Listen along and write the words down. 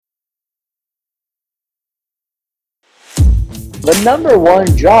The number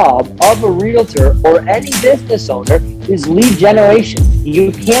one job of a realtor or any business owner is lead generation.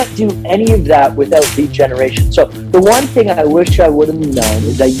 You can't do any of that without lead generation. So the one thing I wish I would have known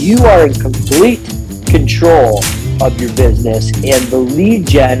is that you are in complete control of your business, and the lead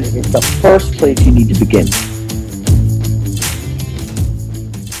gen is the first place you need to begin.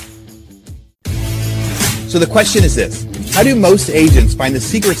 So the question is this: how do most agents find the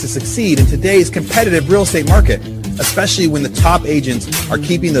secrets to succeed in today's competitive real estate market, especially when the top agents are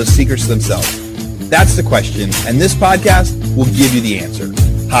keeping those secrets to themselves? That's the question, and this podcast will give you the answer.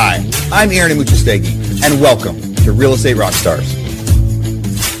 Hi, I'm Aaron Amuchastegui, and welcome to Real Estate Rockstars.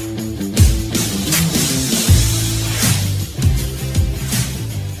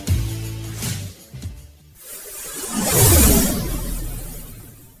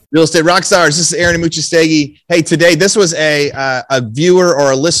 Real Estate Rockstars, this is Aaron Amuchastegui. Hey, today, this was a viewer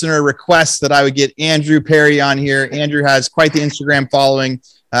or a listener request that I would get Andrew Perry on here. Andrew has quite the Instagram following,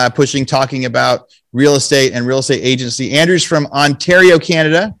 talking about real estate and real estate agency. Andrew's from Ontario,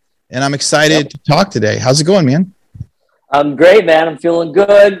 Canada, and I'm excited to talk today. How's it going, man? I'm great, man. I'm feeling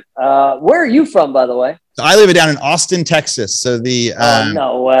good. Where are you from, by the way? So I live down in Austin, Texas. So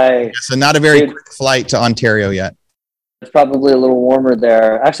no way. So not a very quick flight to Ontario yet. It's probably a little warmer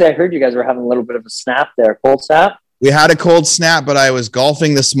there. Actually, I heard you guys were having a little bit of a snap there. Cold snap? We had a cold snap, but I was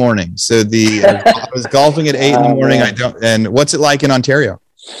golfing this morning. So I was golfing at 8 in the morning. Man. And what's it like in Ontario?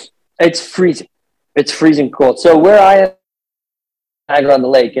 It's freezing. It's freezing cold. So where I am, Niagara on the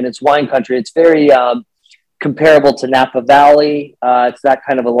Lake, and it's wine country. It's very comparable to Napa Valley. It's that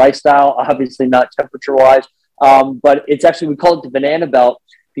kind of a lifestyle, obviously not temperature-wise. But it's actually, we call it the banana belt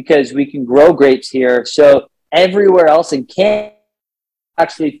because we can grow grapes here. So everywhere else in Canada,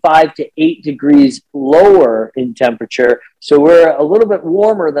 actually 5 to 8 degrees lower in temperature. So we're a little bit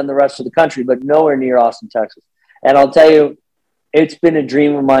warmer than the rest of the country, but nowhere near Austin, Texas. And I'll tell you, it's been a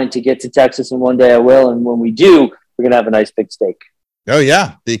dream of mine to get to Texas, and one day I will. And when we do, we're going to have a nice big steak. Oh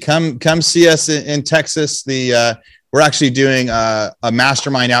yeah. Come see us in Texas. We're actually doing a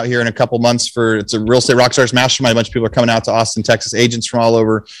mastermind out here in a couple months it's a Real Estate Rockstars mastermind. A bunch of people are coming out to Austin, Texas, agents from all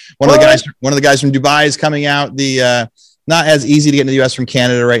over. One of the guys from Dubai is coming out. Not as easy to get into the US from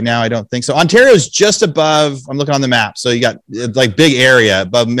Canada right now, I don't think. So Ontario is just above, I'm looking on the map. So you got like big area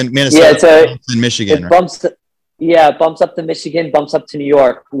above Minnesota and Michigan. It bumps up to Michigan, bumps up to New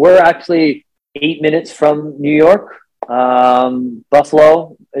York. We're actually 8 minutes from New York.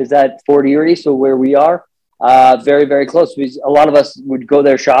 Buffalo is at Fort Erie, so where we are. Very, very close. A lot of us would go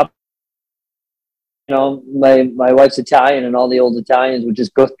there shop. You know, my wife's Italian, and all the old Italians would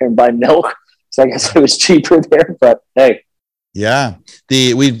just go there and buy milk. So I guess it was cheaper there, but hey. Yeah.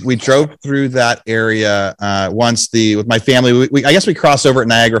 We drove through that area once with my family. I guess we crossed over at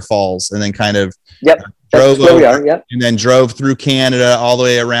Niagara Falls and then kind of drove over and then drove through Canada all the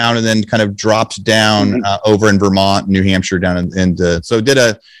way around and then kind of dropped down over in Vermont, New Hampshire down so did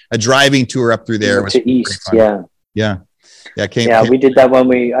a driving tour up through there. To east. Yeah. We did that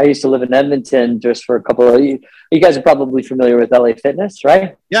when I used to live in Edmonton just for a couple of, you guys are probably familiar with LA Fitness,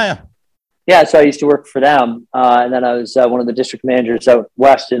 right? Yeah, so I used to work for them, and then I was one of the district managers out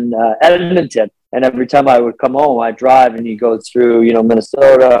west in Edmonton. And every time I would come home, I'd drive, and you go through,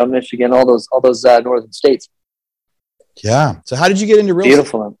 Minnesota, Michigan, all those northern states. Yeah. So how did you get into real estate?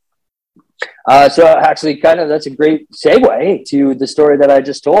 Beautiful. So actually, that's a great segue to the story that I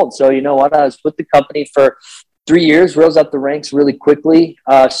just told. So you know what? I was with the company for 3 years, rose up the ranks really quickly.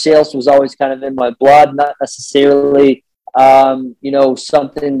 Sales was always kind of in my blood, not necessarily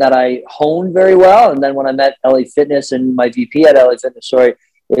something that I honed very well. And then when I met LA Fitness and my VP at LA Fitness,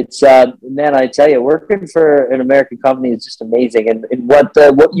 it's, man, I tell you, working for an American company is just amazing. And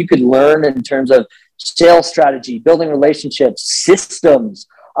what you could learn in terms of sales strategy, building relationships, systems.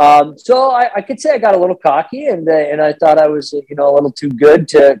 So I could say I got a little cocky and I thought I was, a little too good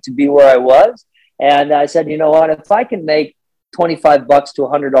to be where I was. And I said, you know what, if I can make $25 to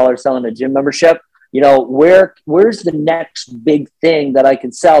 $100 selling a gym membership, where's the next big thing that I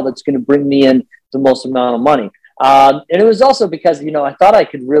can sell that's going to bring me in the most amount of money? And it was also because, I thought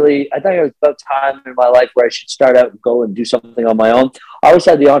it was about time in my life where I should start out and go and do something on my own. I always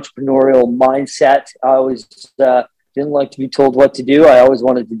had the entrepreneurial mindset. I always didn't like to be told what to do. I always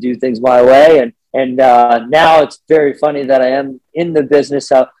wanted to do things my way. And now it's very funny that I am in the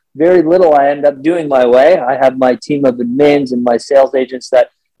business. Very little I end up doing my way. I have my team of admins and my sales agents that,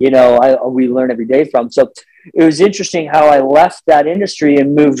 we learn every day from. So it was interesting how I left that industry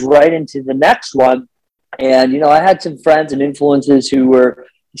and moved right into the next one. And, I had some friends and influences who were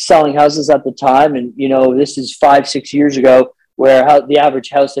selling houses at the time. And, this is 5-6 years ago where the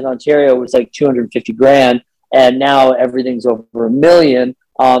average house in Ontario was like $250,000. and now everything's over $1 million.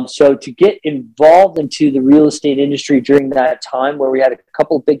 So to get involved into the real estate industry during that time where we had a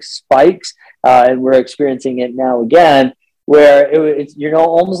couple of big spikes, and we're experiencing it now again, where it's,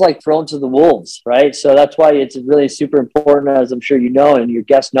 almost like thrown to the wolves, right? So that's why it's really super important, as I'm sure you know, and your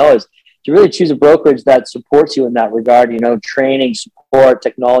guests know, is to really choose a brokerage that supports you in that regard, training, support,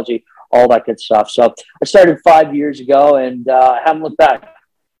 technology, all that good stuff. So I started 5 years ago, and I haven't looked back.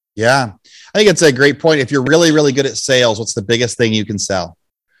 Yeah. I think it's a great point. If you're really, really good at sales, what's the biggest thing you can sell?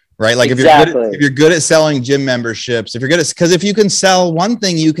 Right? Like exactly. if you're good at selling gym memberships, because if you can sell one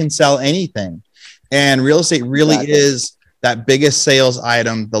thing, you can sell anything. And real estate really is that biggest sales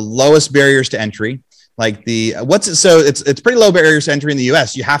item, the lowest barriers to entry. Like it's pretty low barriers to entry in the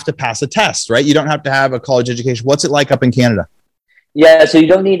US. You have to pass a test, right? You don't have to have a college education. What's it like up in Canada? Yeah, so you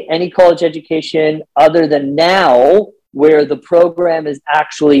don't need any college education other than now, where the program is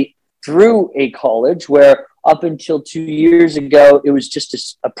actually through a college, where up until 2 years ago, it was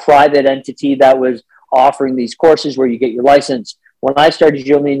just a private entity that was offering these courses where you get your license. When I started,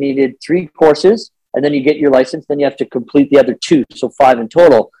 you only needed 3 courses, and then you get your license. Then you have to complete the other 2, so 5 in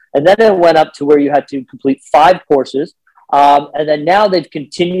total. And then it went up to where you had to complete 5 courses. And then now they've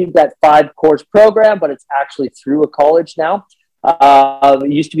continued that 5-course program, but it's actually through a college now.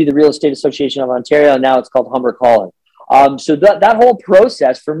 It used to be the Real Estate Association of Ontario, and now it's called Humber College. So that whole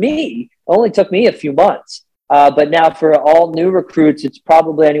process for me only took me a few months. But now for all new recruits, it's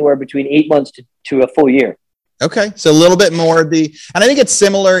probably anywhere between 8 months to a full year. Okay. So a little bit more and I think it's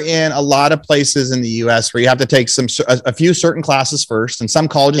similar in a lot of places in the US where you have to take a few certain classes first, and some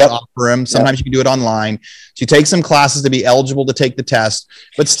colleges offer them. Sometimes you can do it online. So you take some classes to be eligible to take the test,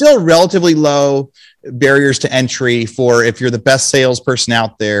 but still relatively low barriers to entry for if you're the best salesperson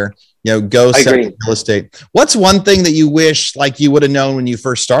out there, go sell real estate. What's one thing that you wish like you would have known when you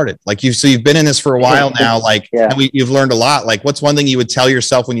first started? Like you've been in this for a while now, and you've learned a lot. Like what's one thing you would tell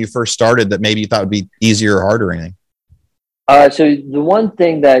yourself when you first started that maybe you thought would be easier or harder or anything? So the one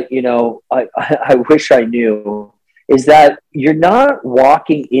thing that, I wish I knew is that you're not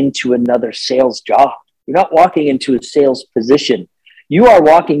walking into another sales job. You're not walking into a sales position. You are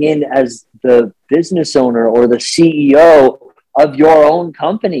walking in as the business owner or the CEO of your own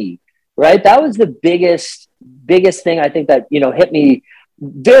company. Right. That was the biggest thing I think that, hit me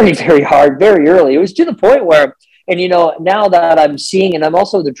very, very hard, very early. It was to the point where, and, now that I'm seeing, and I'm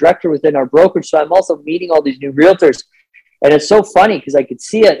also the director within our brokerage, so I'm also meeting all these new realtors. And it's so funny because I could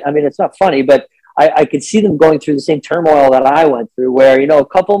see it. I mean, it's not funny, but I could see them going through the same turmoil that I went through where, a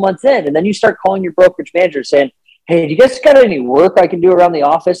couple of months in, and then you start calling your brokerage manager saying, hey, do you guys got any work I can do around the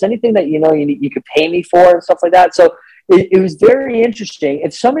office? Anything that, you could pay me for and stuff like that. So it was very interesting.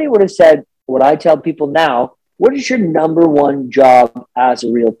 If somebody would have said what I tell people now, what is your number one job as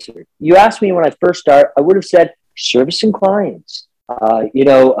a realtor? You asked me when I first started, I would have said servicing clients,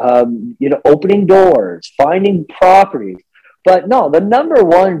 opening doors, finding properties. But no, the number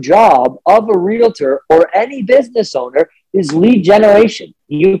one job of a realtor or any business owner is lead generation.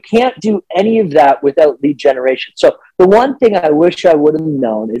 You can't do any of that without lead generation. So the one thing I wish I would have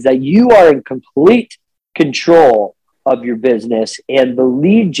known is that you are in complete control of your business, and the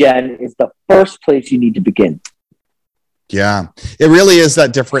lead gen is the first place you need to begin. Yeah, it really is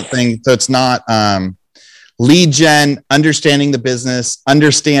that different thing. So it's not lead gen, understanding the business,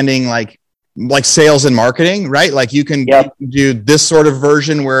 understanding like sales and marketing, right? Like you can do this sort of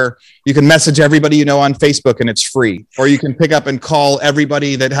version where you can message everybody on Facebook and it's free, or you can pick up and call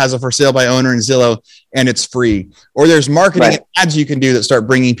everybody that has a for sale by owner in Zillow and it's free, or there's marketing and ads you can do that start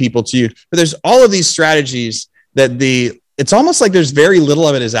bringing people to you. But there's all of these strategies that it's almost like there's very little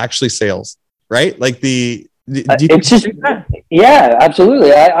of it is actually sales, right? Like it's just, yeah,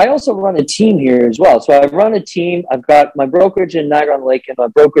 absolutely. I also run a team here as well. So I run a team. I've got my brokerage in Niagara-on-the-Lake and my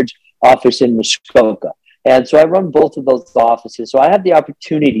brokerage office in Muskoka. And so I run both of those offices. So I have the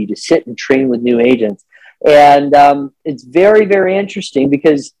opportunity to sit and train with new agents. And it's very, very interesting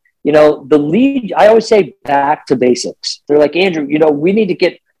because, the lead, I always say back to basics. They're like, Andrew, we need to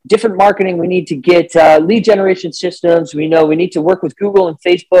get different marketing. We need to get lead generation systems. We need to work with Google and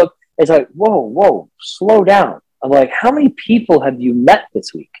Facebook. It's like, whoa, slow down. I'm like, how many people have you met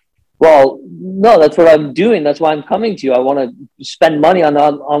this week? Well, no, that's what I'm doing. That's why I'm coming to you. I want to spend money on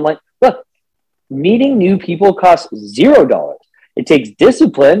online. Look, meeting new people costs $0. It takes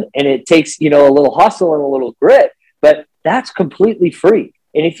discipline and it takes, a little hustle and a little grit, but that's completely free.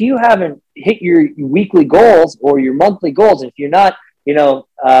 And if you haven't hit your weekly goals or your monthly goals, if you're not,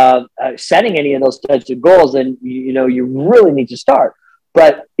 setting any of those types of goals, then, you really need to start.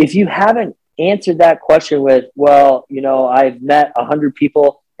 But if you haven't answered that question with, well, I've met 100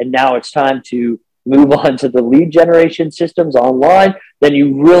 people and now it's time to move on to the lead generation systems online, then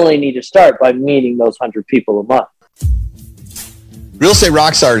you really need to start by meeting those 100 people a month. Real Estate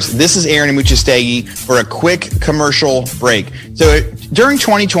Rockstars, this is Aaron Amuchastegui for a quick commercial break. So during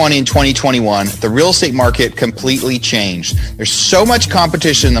 2020 and 2021, the real estate market completely changed. There's so much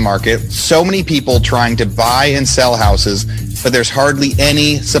competition in the market, so many people trying to buy and sell houses, but there's hardly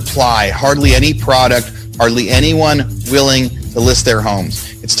any supply, hardly any product, hardly anyone willing to list their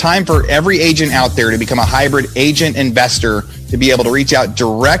homes. It's time for every agent out there to become a hybrid agent investor, to be able to reach out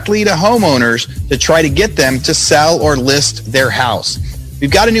directly to homeowners to try to get them to sell or list their house.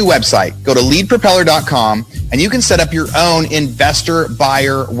 We've got a new website. Go to leadpropeller.com and you can set up your own investor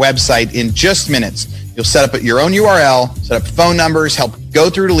buyer website in just minutes. You'll set up your own URL, set up phone numbers, help go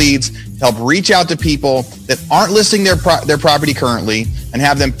through to leads, help reach out to people that aren't listing their property currently, and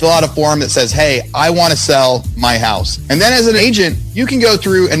have them fill out a form that says, hey, I want to sell my house. And then as an agent, you can go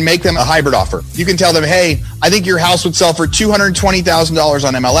through and make them a hybrid offer. You can tell them, hey, I think your house would sell for $220,000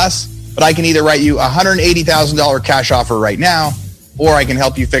 on MLS, but I can either write you a $180,000 cash offer right now, or I can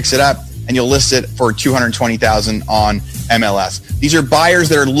help you fix it up and you'll list it for $220,000 on MLS. These are buyers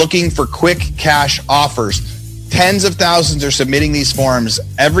that are looking for quick cash offers. Tens of thousands are submitting these forms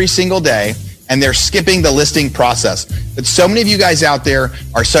every single day, and they're skipping the listing process. But so many of you guys out there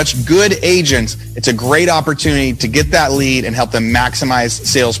are such good agents, it's a great opportunity to get that lead and help them maximize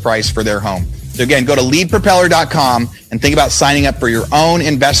sales price for their home. So again, go to leadpropeller.com and think about signing up for your own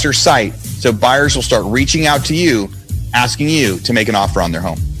investor site so buyers will start reaching out to you, asking you to make an offer on their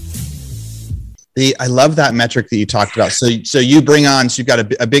home. I love that metric that you talked about. So you bring on, so you've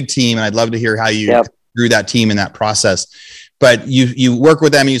got a big team, and I'd love to hear how you grew that team in that process. But you work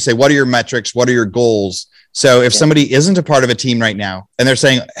with them and you say, what are your metrics? What are your goals? So if somebody isn't a part of a team right now and they're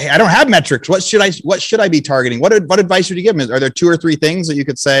saying, hey, I don't have metrics, what should I be targeting? What advice would you give them? Are there 2 or 3 things that you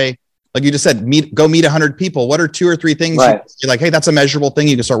could say, like you just said, go meet 100 people? What are 2 or 3 things you're like, hey, that's a measurable thing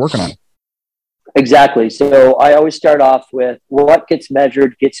you can start working on? Exactly. So I always start off with what gets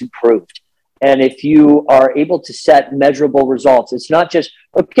measured gets improved. And if you are able to set measurable results, it's not just,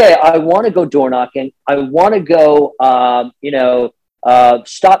 okay, I want to go door knocking. I want to go,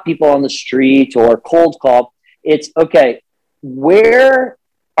 stop people on the street or cold call. It's, okay, where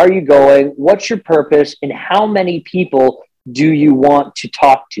are you going? What's your purpose? And how many people do you want to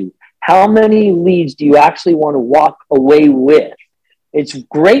talk to? How many leads do you actually want to walk away with? It's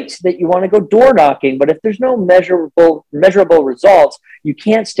great that you want to go door knocking, but if there's no measurable results, you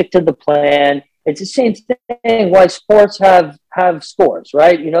can't stick to the plan. It's the same thing why sports have scores,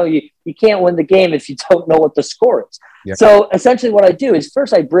 right? You can't win the game if you don't know what the score is. Yeah. So essentially what I do is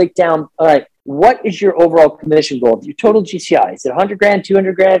first I break down, all right, what is your overall commission goal? Your total GCI, is it 100 grand,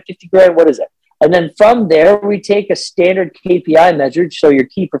 200 grand, 50 grand? What is it? And then from there, we take a standard KPI measure, so your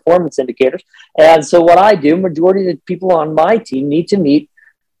key performance indicators. And so what I do, majority of the people on my team need to meet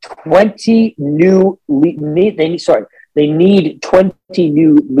 20 new they need 20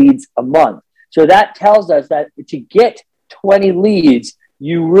 new leads a month. So that tells us that to get 20 leads,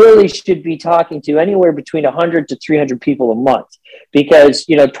 you really should be talking to anywhere between 100 to 300 people a month, because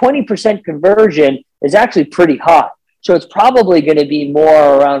 20% conversion is actually pretty high. So it's probably going to be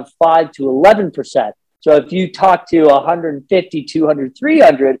more around 5 to 11%. So if you talk to 150, 200,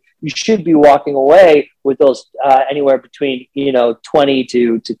 300, you should be walking away with those anywhere between 20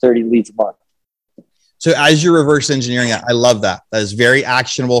 to 30 leads a month. So as you're reverse engineering, I love that. That is very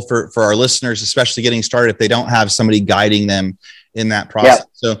actionable for our listeners, especially getting started if they don't have somebody guiding them in that process. Yeah.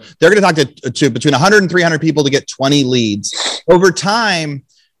 So they're going to talk to between 100 and 300 people to get 20 leads. Over time,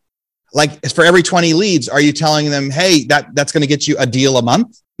 like for every 20 leads, are you telling them, hey, that's going to get you a deal a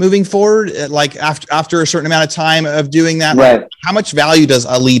month moving forward? Like after a certain amount of time of doing that, right. Like how much value does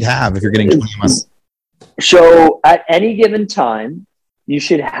a lead have if you're getting 20 a month? So at any given time, you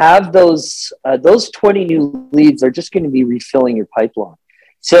should have those 20 new leads are just going to be refilling your pipeline.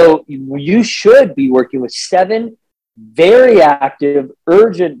 So you should be working with 7 very active,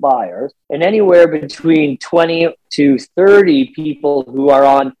 urgent buyers, and anywhere between 20 to 30 people who are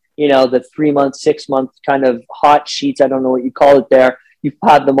on, the 3-month, 6-month kind of hot sheets. I don't know what you call it there. You've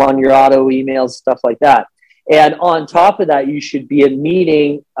had them on your auto emails, stuff like that. And on top of that, you should be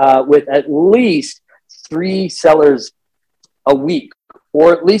meeting with at least 3 sellers a week,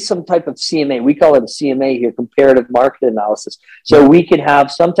 or at least some type of CMA. We call it a CMA here, comparative market analysis. So we can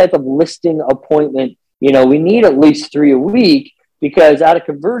have some type of listing appointment. We need at least 3 a week, because at a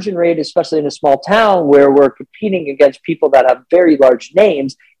conversion rate, especially in a small town where we're competing against people that have very large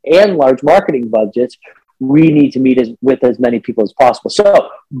names and large marketing budgets, we need to meet with as many people as possible. So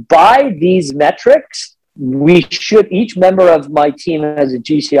by these metrics, each member of my team has a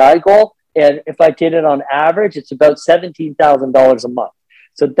GCI goal. And if I did it on average, it's about $17,000 a month.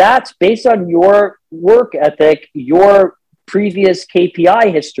 So that's based on your work ethic, your previous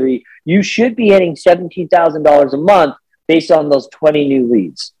KPI history. You should be hitting $17,000 a month based on those 20 new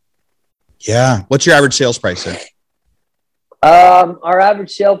leads. Yeah. What's your average sales price there? Our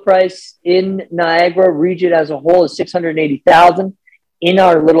average sale price in Niagara region as a whole is $680,000. In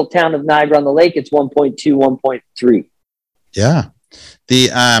our little town of Niagara on the Lake, it's 1.2, 1.3. Yeah.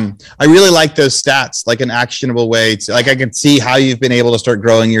 I really like those stats, like an actionable way to, like, I can see how you've been able to start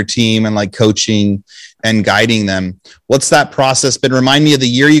growing your team and like coaching and guiding them. What's that process been? Remind me of the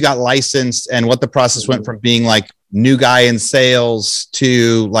year you got licensed and what the process went from being like new guy in sales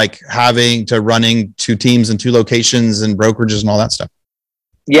to like having to running 2 teams and 2 locations and brokerages and all that stuff.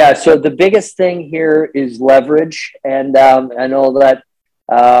 Yeah. So the biggest thing here is leverage. And I know that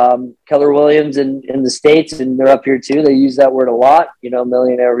Keller Williams in the States, and they're up here too, they use that word a lot,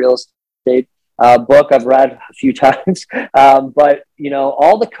 millionaire real estate book I've read a few times. But,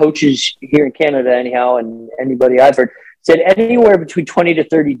 all the coaches here in Canada anyhow, and anybody I've heard said anywhere between 20 to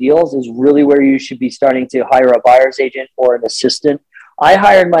 30 deals is really where you should be starting to hire a buyer's agent or an assistant. I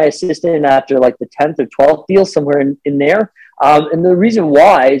hired my assistant after like the 10th or 12th deal, somewhere in there. And the reason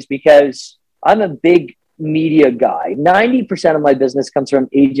why is because I'm a big media guy. 90% of my business comes from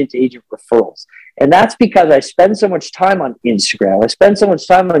agent to agent referrals. And that's because I spend so much time on Instagram. I spend so much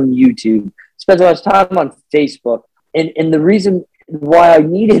time on YouTube, spend so much time on Facebook. And the reason why I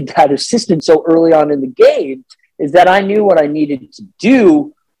needed that assistant so early on in the game is that I knew what I needed to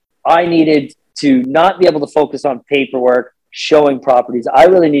do. I needed to not be able to focus on paperwork, showing properties. I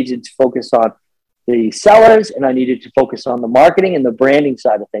really needed to focus on the sellers, and I needed to focus on the marketing and the branding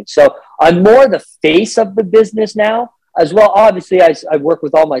side of things. So I'm more the face of the business now as well. Obviously, I work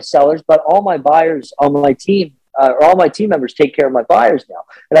with all my sellers, but all my buyers on my team, or all my team members take care of my buyers now.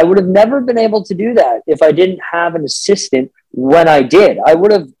 And I would have never been able to do that if I didn't have an assistant when I did. I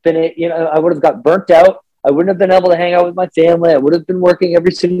would have been, I would have got burnt out. I wouldn't have been able to hang out with my family. I would have been working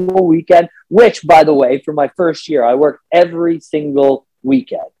every single weekend, which, by the way, for my first year, I worked every single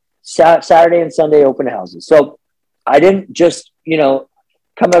weekend. Saturday and Sunday open houses. So I didn't just,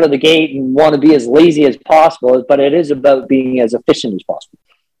 come out of the gate and want to be as lazy as possible, but it is about being as efficient as possible.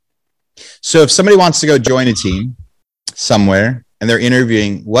 So if somebody wants to go join a team somewhere and they're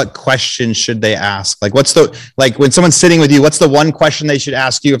interviewing, what questions should they ask? Like, when someone's sitting with you, what's the one question they should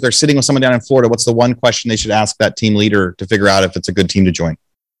ask you? If they're sitting with someone down in Florida, what's the one question they should ask that team leader to figure out if it's a good team to join?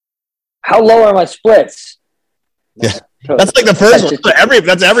 How low are my splits? Yeah. That's like the first one.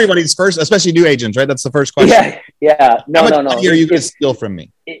 That's everybody's first, especially new agents, right? That's the first question. Yeah. No. How much money are you going to steal from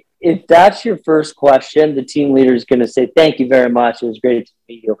me? If that's your first question, the team leader is going to say, thank you very much. It was great to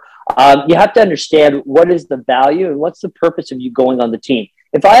meet you. You have to understand what is the value and what's the purpose of you going on the team.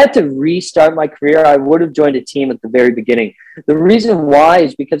 If I had to restart my career, I would have joined a team at the very beginning. The reason why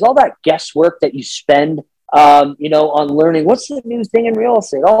is because all that guesswork that you spend, on learning what's the new thing in real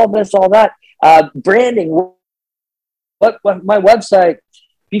estate, all this, all that, branding, what my website,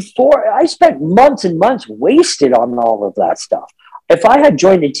 before I spent months and months wasted on all of that stuff. If I had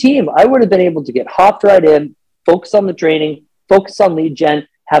joined a team, I would have been able to get hopped right in, focus on the training, focus on lead gen,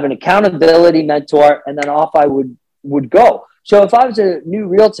 have an accountability mentor, and then off I would go. So if I was a new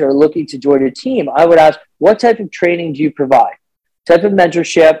realtor looking to join a team, I would ask, what type of training do you provide? Type of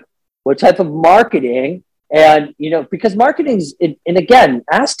mentorship, what type of marketing? And, because marketing is, and again,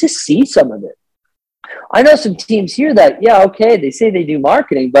 ask to see some of it. I know some teams here that, they say they do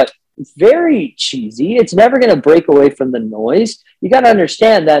marketing, but it's very cheesy. It's never going to break away from the noise. You got to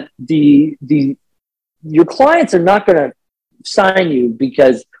understand that your clients are not going to sign you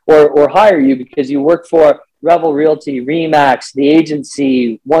because, or hire you because you work for Revel Realty, Remax, the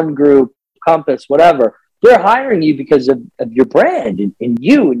agency, One Group, Compass, whatever. They're hiring you because of your brand and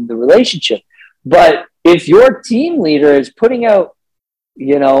you and the relationship. But if your team leader is putting out,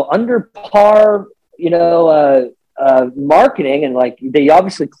 under par, marketing, and like they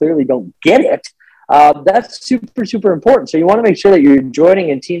obviously clearly don't get it, that's super, super important. So you want to make sure that you're joining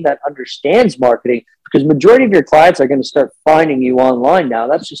a team that understands marketing, because majority of your clients are going to start finding you online now.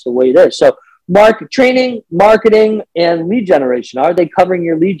 That's just the way it is. So training, marketing, and lead generation. Are they covering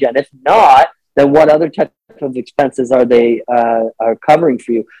your lead gen? If not, then what other type of expenses are they are covering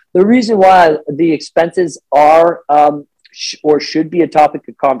for you? The reason why the expenses are or should be a topic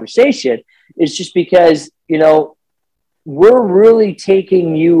of conversation is just because, we're really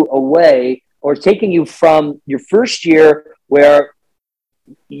taking you away or taking you from your first year where,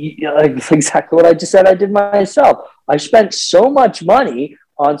 exactly what I just said I did myself. I spent so much money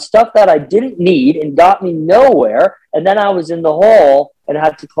on stuff that I didn't need and got me nowhere. And then I was in the hole and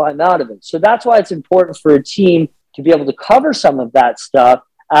had to climb out of it. So that's why it's important for a team to be able to cover some of that stuff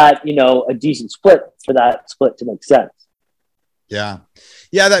at, you know, a decent split for that split to make sense. Yeah.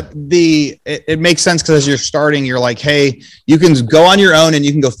 Yeah. It makes sense because as you're starting, you're like, hey, you can go on your own and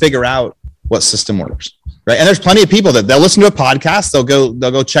you can go figure out what system works. Right. And there's plenty of people that they'll listen to a podcast.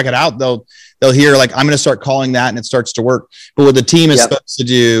 They'll go check it out. They'll hear like, I'm going to start calling that and it starts to work. But what the team is supposed to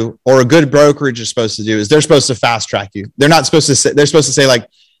do, or a good brokerage is supposed to do, is they're supposed to fast track you. They're not supposed to say, they're supposed to say like,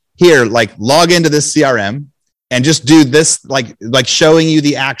 here, like log into this CRM and just do this, like showing you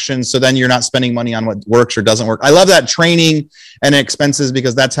the action. So then you're not spending money on what works or doesn't work. I love that training and expenses,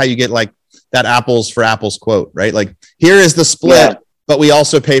 because that's how you get like that apples for apples quote, right? Like here is the split, but we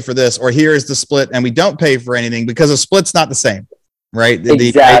also pay for this, or here is the split and we don't pay for anything, because a split's not the same, right?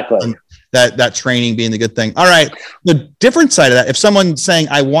 Exactly. That training being the good thing. All right. The different side of that, if someone's saying,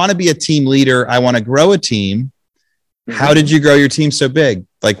 I want to be a team leader, I want to grow a team. How did you grow your team so big?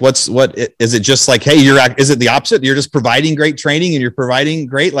 Like what is it just like, hey, is it the opposite? You're just providing great training and you're providing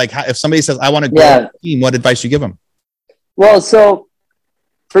great, like if somebody says, I want to grow a team, what advice you give them? Well, so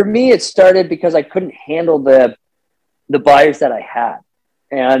for me, it started because I couldn't handle the buyers that I had.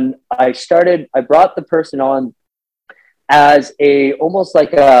 And I brought the person on as almost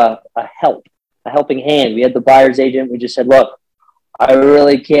like a helping hand. We had the buyer's agent. We just said, look, I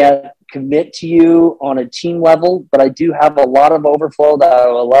really can't commit to you on a team level, but I do have a lot of overflow that I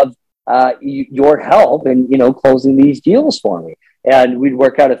would love your help in, you know, closing these deals for me. And we'd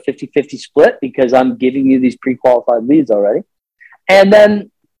work out a 50-50 split because I'm giving you these pre-qualified leads already. And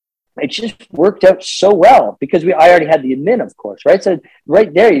then it just worked out so well because I already had the admin, of course, right? So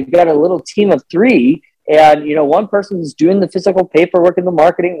right there, you've got a little team of 3. And, you know, one person is doing the physical paperwork and the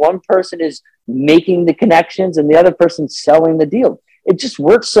marketing. One person is making the connections and the other person's selling the deal. It just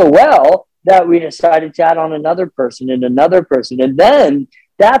worked so well that we decided to add on another person and another person. And then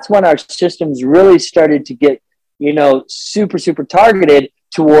that's when our systems really started to get, you know, super, super targeted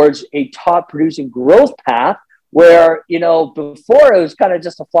towards a top producing growth path where, you know, before it was kind of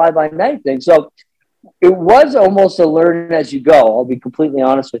just a fly by night thing. So it was almost a learn as you go. I'll be completely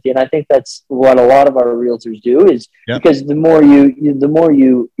honest with you. And I think that's what a lot of our realtors do is because the more you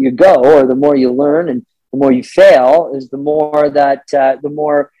go, or the more you learn and the more you fail, is the more that the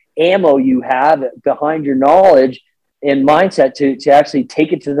more ammo you have behind your knowledge and mindset to actually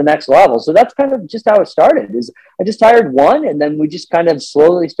take it to the next level. So that's kind of just how it started. Is I just hired one, and then we just kind of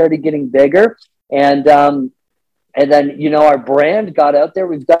slowly started getting bigger. And then, you know, our brand got out there.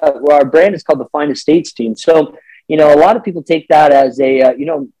 Our brand is called the Fine Estates Team. So, you know, a lot of people take that as a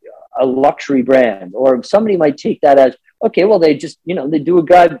luxury brand, or somebody might take that as, okay, well, they just, you know, they do a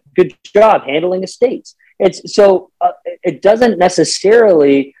good job handling estates. It doesn't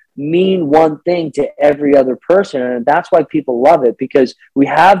necessarily mean one thing to every other person. And that's why people love it, because we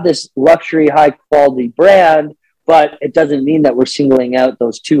have this luxury, high quality brand, but it doesn't mean that we're singling out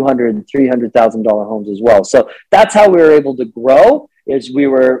those $200,000 and $300,000 homes as well. So that's how we were able to grow. Is we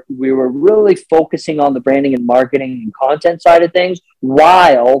were really focusing on the branding and marketing and content side of things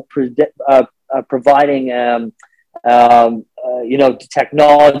while providing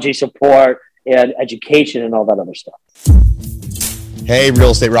technology support and education and all that other stuff. Hey, real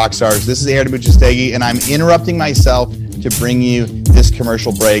estate rock stars. This is Aaron Abuchastegui, and I'm interrupting myself to bring you this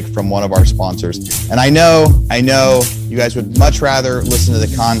commercial break from one of our sponsors. And I know you guys would much rather listen to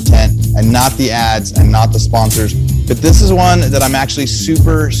the content and not the ads and not the sponsors, but this is one that I'm actually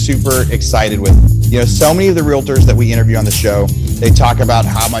super, super excited with. You know, so many of the realtors that we interview on the show, they talk about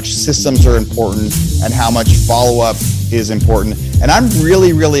how much systems are important and how much follow-up is important. And I'm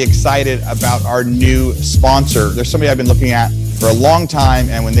really, really excited about our new sponsor. There's somebody I've been looking at for a long time,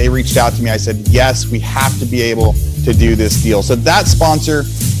 and when they reached out to me, I said, yes, we have to be able to do this deal. So that sponsor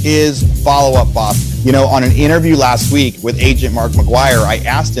is Follow Up Boss. You know, on an interview last week with agent Mark McGuire, I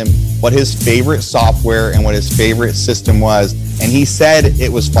asked him what his favorite software and what his favorite system was, and he said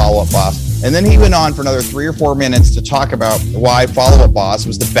it was Follow Up Boss. And then he went on for another 3 or 4 minutes to talk about why Follow Up Boss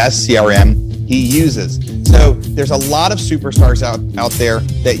was the best CRM he uses. So there's a lot of superstars out there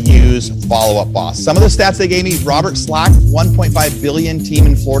that use Follow Up Boss. Some of the stats they gave me: Robert Slack, 1.5 billion team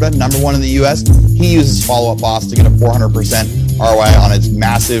in Florida, #1 in the US. He uses Follow Up Boss to get a 400% ROI on its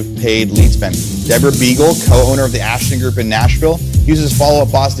massive paid lead spend. Deborah Beagle, co-owner of the Ashton Group in Nashville, uses Follow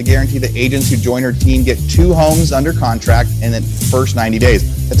Up Boss to guarantee that agents who join her team get 2 homes under contract in the first 90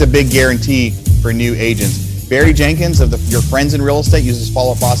 days. That's a big guarantee for new agents. Barry Jenkins of Your Friends in Real Estate uses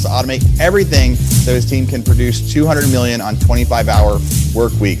Follow Up Boss to automate everything so his team can produce $200 million on 25-hour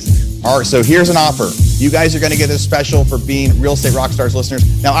work weeks. All right, so here's an offer. You guys are going to get this special for being Real Estate Rockstars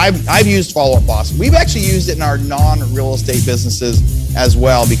listeners. Now, I've used Follow Up Boss. We've actually used it in our non-real estate businesses as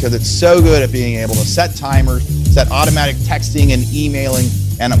well because it's so good at being able to set timers, set automatic texting and emailing,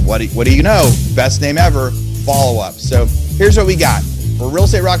 and what do you know? Best name ever, Follow Up. So here's what we got. For Real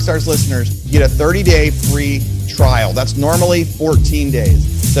Estate Rockstars listeners, you get a 30-day free trial. That's normally 14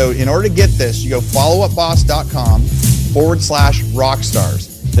 days. So in order to get this, you go followupboss.com/rockstars.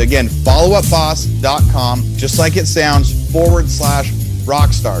 So again, followupboss.com, just like it sounds,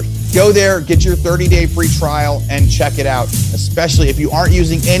 /rockstars. Go there, get your 30-day free trial, and check it out. Especially if you aren't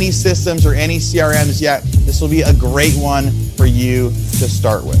using any systems or any CRMs yet, this will be a great one for you to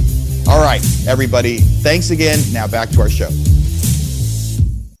start with. All right, everybody, thanks again. Now back to our show.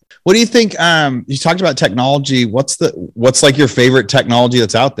 What do you think? You talked about technology. What's like your favorite technology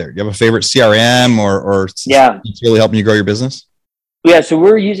that's out there? Do you have a favorite CRM or it's really helping you grow your business? Yeah, so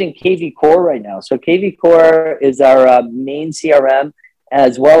we're using KV Core right now. So KV Core is our main CRM,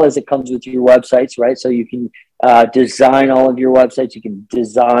 as well as it comes with your websites, right? So you can design all of your websites. You can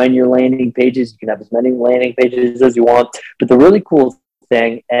design your landing pages. You can have as many landing pages as you want. But the really cool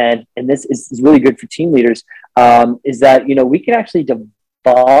thing, and this is really good for team leaders, is that, you know, we can actually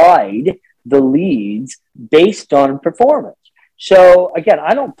divide the leads based on performance. So again,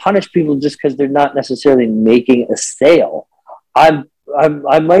 I don't punish people just because they're not necessarily making a sale.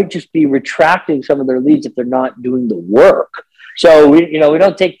 I might just be retracting some of their leads if they're not doing the work. So we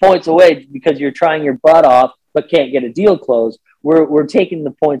don't take points away because you're trying your butt off but can't get a deal closed. We're taking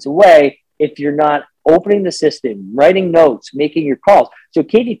the points away if you're not opening the system, writing notes, making your calls. So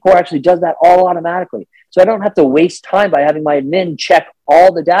KV Core actually does that all automatically. So I don't have to waste time by having my admin check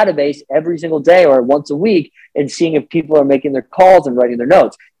all the database every single day or once a week and seeing if people are making their calls and writing their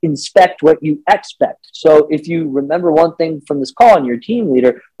notes. Inspect what you expect. So if you remember one thing from this call and you're a team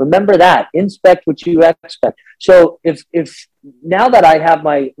leader, remember that. Inspect what you expect. So if now that I have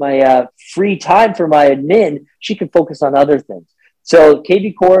my free time for my admin, she can focus on other things. So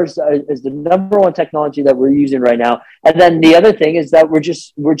KV Core is the number one technology that we're using right now. And then the other thing is that we're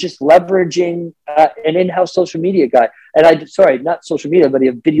just leveraging an in-house social media guy. And not social media, but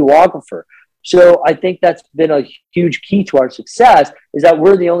a videographer. So I think that's been a huge key to our success, is that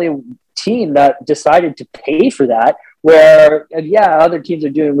we're the only team that decided to pay for that, where, other teams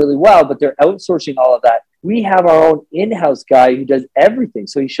are doing really well, but they're outsourcing all of that. We have our own in-house guy who does everything.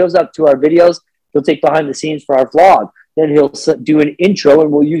 So he shows up to our videos. He'll take behind the scenes for our vlog. Then he'll do an intro,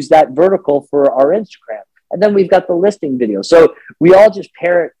 and we'll use that vertical for our Instagram. And then we've got the listing video. So we all just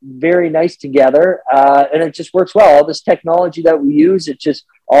pair it very nice together, and it just works well. All this technology that we use, it just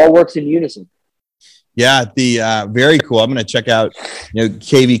all works in unison. Yeah, very cool. I'm going to check out,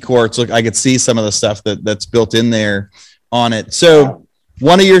 KV Core. I could see some of the stuff that's built in there on it. So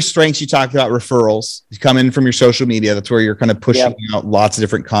one of your strengths, you talked about referrals. You come in from your social media. That's where you're kind of pushing out lots of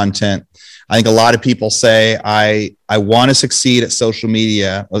different content. I think a lot of people say, I want to succeed at social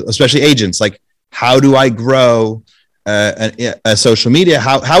media, especially agents. Like, how do I grow a social media?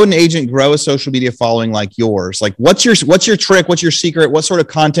 How would an agent grow a social media following like yours? Like, what's your trick? What's your secret? What sort of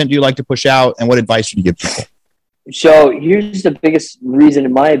content do you like to push out? And what advice would you give people? So here's the biggest reason,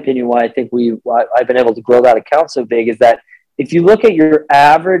 in my opinion, why I think I've been able to grow that account so big, is that if you look at your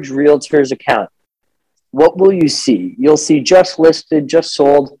average realtor's account, what will you see? You'll see just listed, just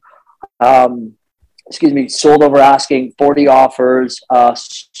sold, sold over asking, 40 offers,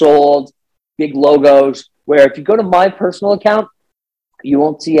 sold, big logos. Where if you go to my personal account, you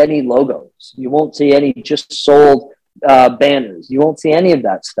won't see any logos. You won't see any just sold banners. You won't see any of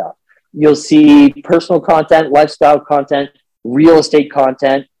that stuff. You'll see personal content, lifestyle content, real estate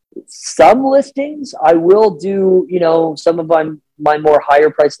content. Some listings, I will do, some of my more higher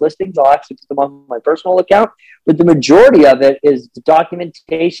price listings, I'll actually put them on my personal account. But the majority of it is the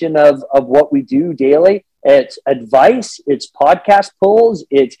documentation of what we do daily. It's advice, it's podcast pulls,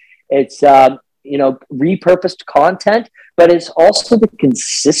 it's repurposed content, but it's also the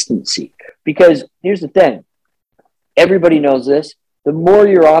consistency. Because here's the thing, everybody knows this. The more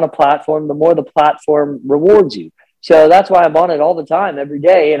you're on a platform, the more the platform rewards you. So that's why I'm on it all the time, every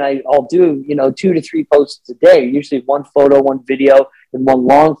day. And I'll do, 2 to 3 posts a day, usually one photo, one video, and one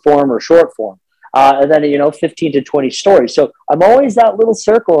long form or short form. And then, 15 to 20 stories. So I'm always that little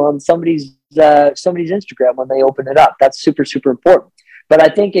circle on somebody's Instagram when they open it up. That's super, super important. But I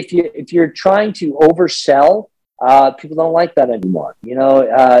think if you're trying to oversell, people don't like that anymore.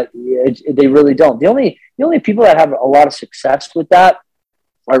 They really don't. The only people that have a lot of success with that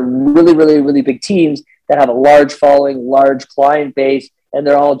are really, really, really big teams that have a large following, large client base, and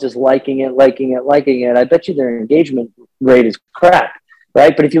they're all just liking it. I bet you their engagement rate is crap.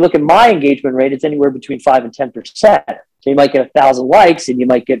 right? But if you look at my engagement rate, it's anywhere between 5 and 10%. So you might get 1,000 likes and you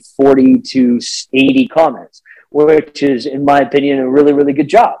might get 40 to 80 comments, which is, in my opinion, a really, really good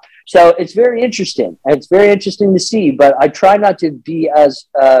job. So it's very interesting. And it's very interesting to see, but I try not to be as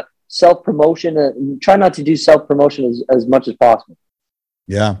self-promotion, try not to do self-promotion as much as possible.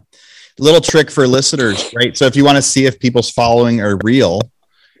 Yeah. Little trick for listeners, right? So if you want to see if people's following are real,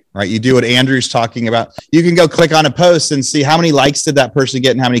 right, you do what Andrew's talking about. You can go click on a post and see how many likes did that person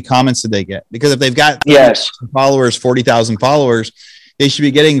get and how many comments did they get. Because if they've got followers, 40,000 followers, they should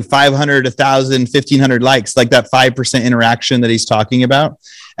be getting 500, 1,000, 1,500 likes, like that 5% interaction that he's talking about.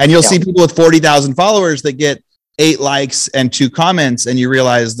 And you'll see people with 40,000 followers that get 8 likes and 2 comments, and you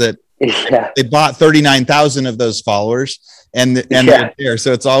realize that they bought 39,000 of those followers. And they're there.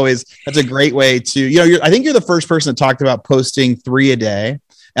 So it's always, that's a great way to, I think you're the first person that talked about posting 3 a day.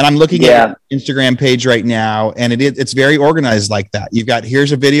 And I'm looking at your Instagram page right now, and it's very organized like that. You've got,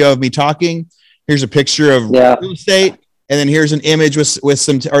 here's a video of me talking. Here's a picture of real estate. And then here's an image with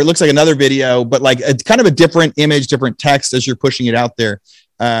some, or it looks like another video, but like a kind of a different image, different text as you're pushing it out there.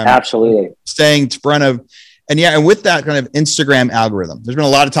 Absolutely. Staying in front of, and with that kind of Instagram algorithm, there's been a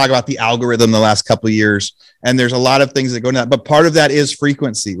lot of talk about the algorithm the last couple of years, and there's a lot of things that go into that, but part of that is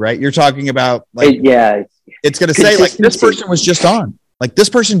frequency, right? You're talking about it's going to say like this person was just on, like this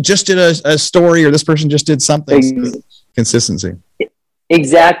person just did a story, or this person just did something. Consistency.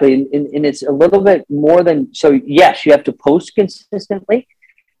 Exactly. And it's a little bit more than, so yes, you have to post consistently,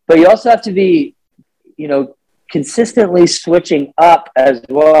 but you also have to be, consistently switching up as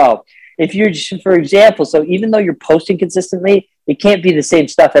well. If you're just, for example, so even though you're posting consistently, it can't be the same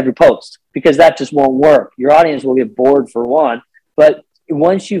stuff every post, because that just won't work. Your audience will get bored, for one. But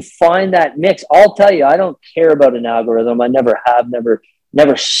once you find that mix, I'll tell you, I don't care about an algorithm. I never have,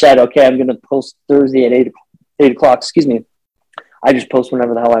 never said, okay, I'm going to post Thursday at 8 o'clock. I just post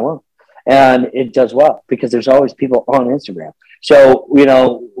whenever the hell I want. And it does well, because there's always people on Instagram. So,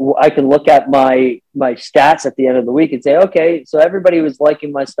 I can look at my stats at the end of the week and say, okay, so everybody was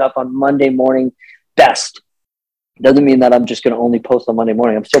liking my stuff on Monday morning best. Doesn't mean that I'm just going to only post on Monday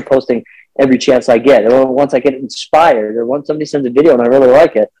morning. I'm still posting every chance I get. Or once I get inspired, or once somebody sends a video and I really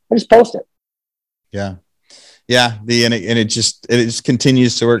like it, I just post it. Yeah. Yeah. It just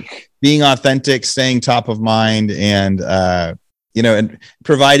continues to work. Being authentic, staying top of mind, and, and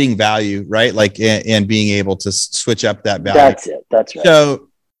providing value, right? Like, and being able to switch up that value. That's it. That's right. So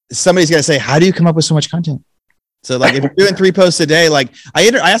somebody's got to say, how do you come up with so much content? So like, if you're doing 3 posts a day, like I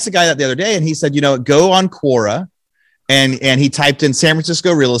asked a guy that the other day, and he said, go on Quora, and he typed in San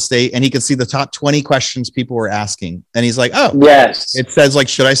Francisco real estate, and he could see the top 20 questions people were asking. And he's like, oh, yes. It says like,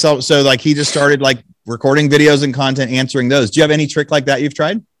 should I sell? So like, he just started like recording videos and content, answering those. Do you have any trick like that you've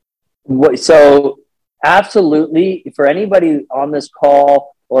tried? So absolutely. For anybody on this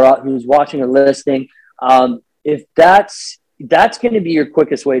call or who's watching or listening, if that's going to be your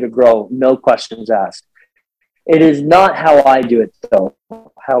quickest way to grow, no questions asked. It is not how I do it, though.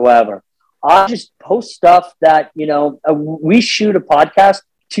 However, I just post stuff that, we shoot a podcast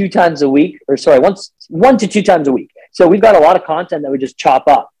 2 times a week, or sorry, 1 to 2 times a week. So we've got a lot of content that we just chop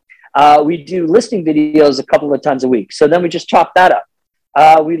up. We do listing videos a couple of times a week. So then we just chop that up.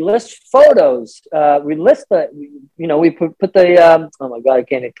 We list photos. We list we put the, oh my God, I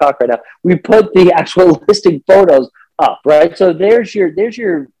can't even talk right now. We put the actual listing photos up, right? So there's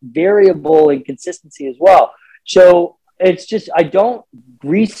your variable and consistency as well. So it's just, I don't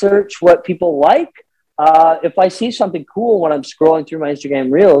research what people like. If I see something cool when I'm scrolling through my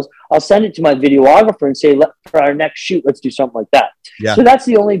Instagram reels, I'll send it to my videographer and say, for our next shoot, let's do something like that. Yeah. So that's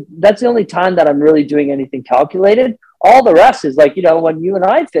the only time that I'm really doing anything calculated. All the rest is like, when you and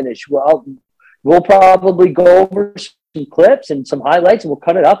I finish, we'll probably go over some clips and some highlights, and we'll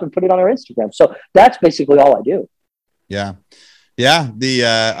cut it up and put it on our Instagram. So that's basically all I do. Yeah. Yeah.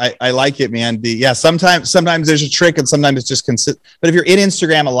 I like it, man. Sometimes there's a trick, and sometimes it's just consistent. But if you're in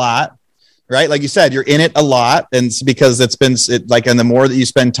Instagram a lot, right? Like you said, you're in it a lot, and it's because and the more that you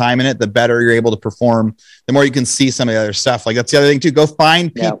spend time in it, the better you're able to perform, the more you can see some of the other stuff. Like that's the other thing too. Go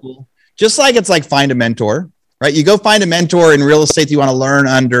find people, just like it's like find a mentor, right? You go find a mentor in real estate that you want to learn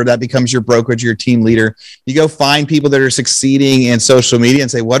under, that becomes your brokerage, your team leader. You go find people that are succeeding in social media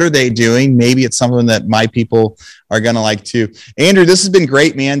and say, what are they doing? Maybe it's something that my people are going to like too. Andrew, this has been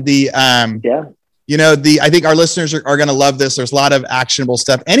great, man. I think our listeners are going to love this. There's a lot of actionable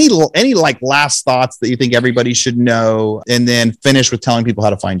stuff. Any like last thoughts that you think everybody should know, and then finish with telling people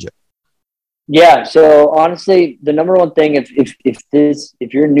how to find you? Yeah. So honestly, the number one thing,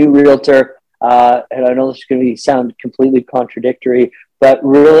 if you're a new realtor, and I know this is going to sound completely contradictory, but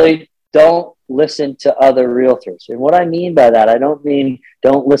really don't listen to other realtors. And what I mean by that, I don't mean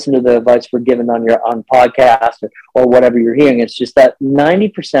don't listen to the advice we're given on podcast or whatever you're hearing. It's just that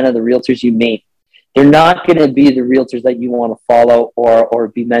 90% of the realtors you meet, they're not going to be the realtors that you want to follow or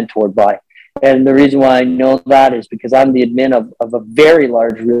be mentored by. And the reason why I know that is because I'm the admin of a very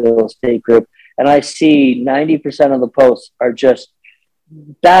large real estate group, and I see 90% of the posts are just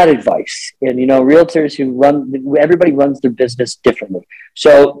bad advice. And, realtors everybody runs their business differently.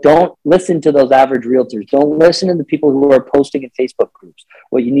 So don't listen to those average realtors. Don't listen to the people who are posting in Facebook groups.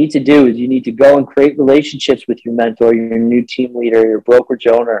 What you need to do is you need to go and create relationships with your mentor, your new team leader, your brokerage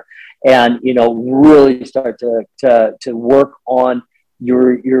owner, and, really start to work on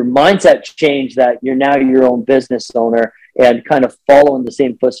your mindset change, that you're now your own business owner and kind of follow in the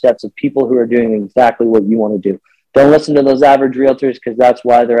same footsteps of people who are doing exactly what you want to do. Don't listen to those average realtors, because that's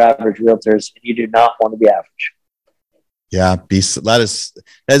why they're average realtors. You do not want to be average. Yeah, that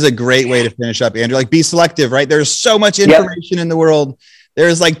is a great way to finish up, Andrew. Like, be selective, right? There's so much information in the world.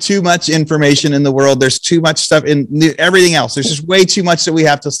 There's like too much information in the world. There's too much stuff in everything else. There's just way too much that we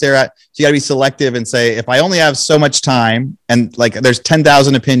have to stare at. So you got to be selective and say, if I only have so much time and like there's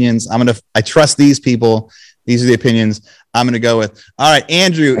 10,000 opinions, I trust these people. These are the opinions I'm going to go with. All right,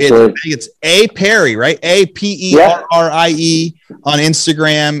 Andrew, it's A Perry, right? APERRIE on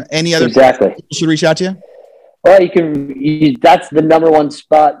Instagram. Any other people should reach out to you? Well, that's the number one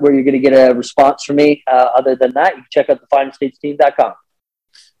spot where you're going to get a response from me. Other than that, you can check out thefinestatesteam.com.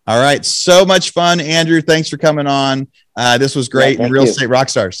 All right. So much fun, Andrew. Thanks for coming on. This was great. And Real Estate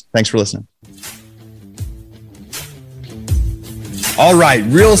Rockstars, thanks for listening. All right,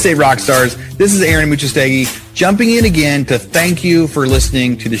 Real Estate Rockstars. This is Aaron Amuchastegui jumping in again to thank you for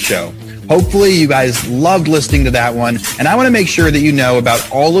listening to the show. Hopefully you guys loved listening to that one. And I want to make sure that you know about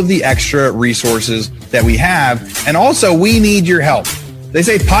all of the extra resources that we have. And also, we need your help. They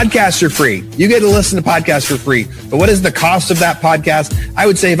say podcasts are free. You get to listen to podcasts for free. But what is the cost of that podcast? I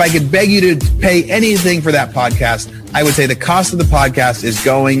would say if I could beg you to pay anything for that podcast, I would say the cost of the podcast is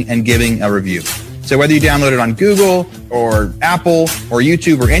going and giving a review. So whether you download it on Google or Apple or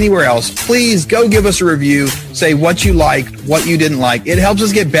YouTube or anywhere else, please go give us a review. Say what you liked, what you didn't like. It helps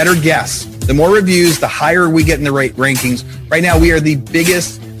us get better guests. The more reviews, the higher we get in the rankings. Right now, we are the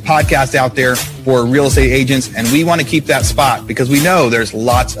biggest podcast out there for real estate agents, and we want to keep that spot because we know there's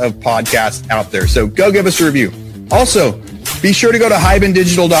lots of podcasts out there. So go give us a review. Also, be sure to go to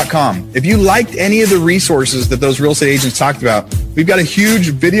hibandigital.com. If you liked any of the resources that those real estate agents talked about, we've got a huge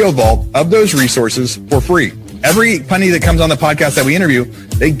video vault of those resources for free. Every penny that comes on the podcast that we interview,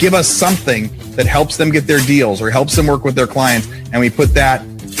 they give us something that helps them get their deals or helps them work with their clients, and we put that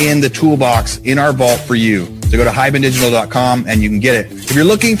in the toolbox in our vault for you. So go to hibandigital.com and you can get it. If you're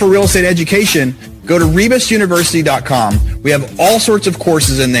looking for real estate education, go to rebusuniversity.com. We have all sorts of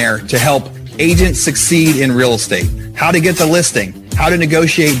courses in there to help agents succeed in real estate. How to get the listing, how to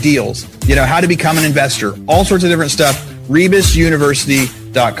negotiate deals, how to become an investor, all sorts of different stuff,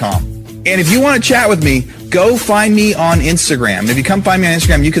 rebusuniversity.com. And if you want to chat with me, go find me on Instagram. If you come find me on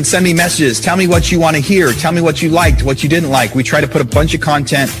Instagram, you can send me messages. Tell me what you want to hear. Tell me what you liked, what you didn't like. We try to put a bunch of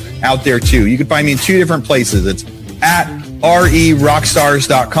content out there too. You can find me in two different places. It's at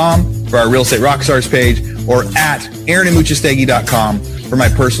rerockstars.com for our Real Estate Rockstars page, or at aaronamuchastegui.com for my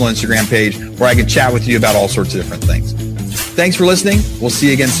personal Instagram page, where I can chat with you about all sorts of different things. Thanks for listening. We'll see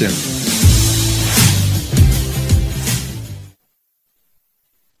you again soon.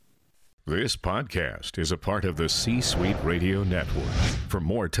 This podcast is a part of the C-Suite Radio Network. For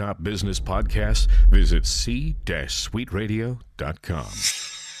more top business podcasts, visit c-suiteradio.com.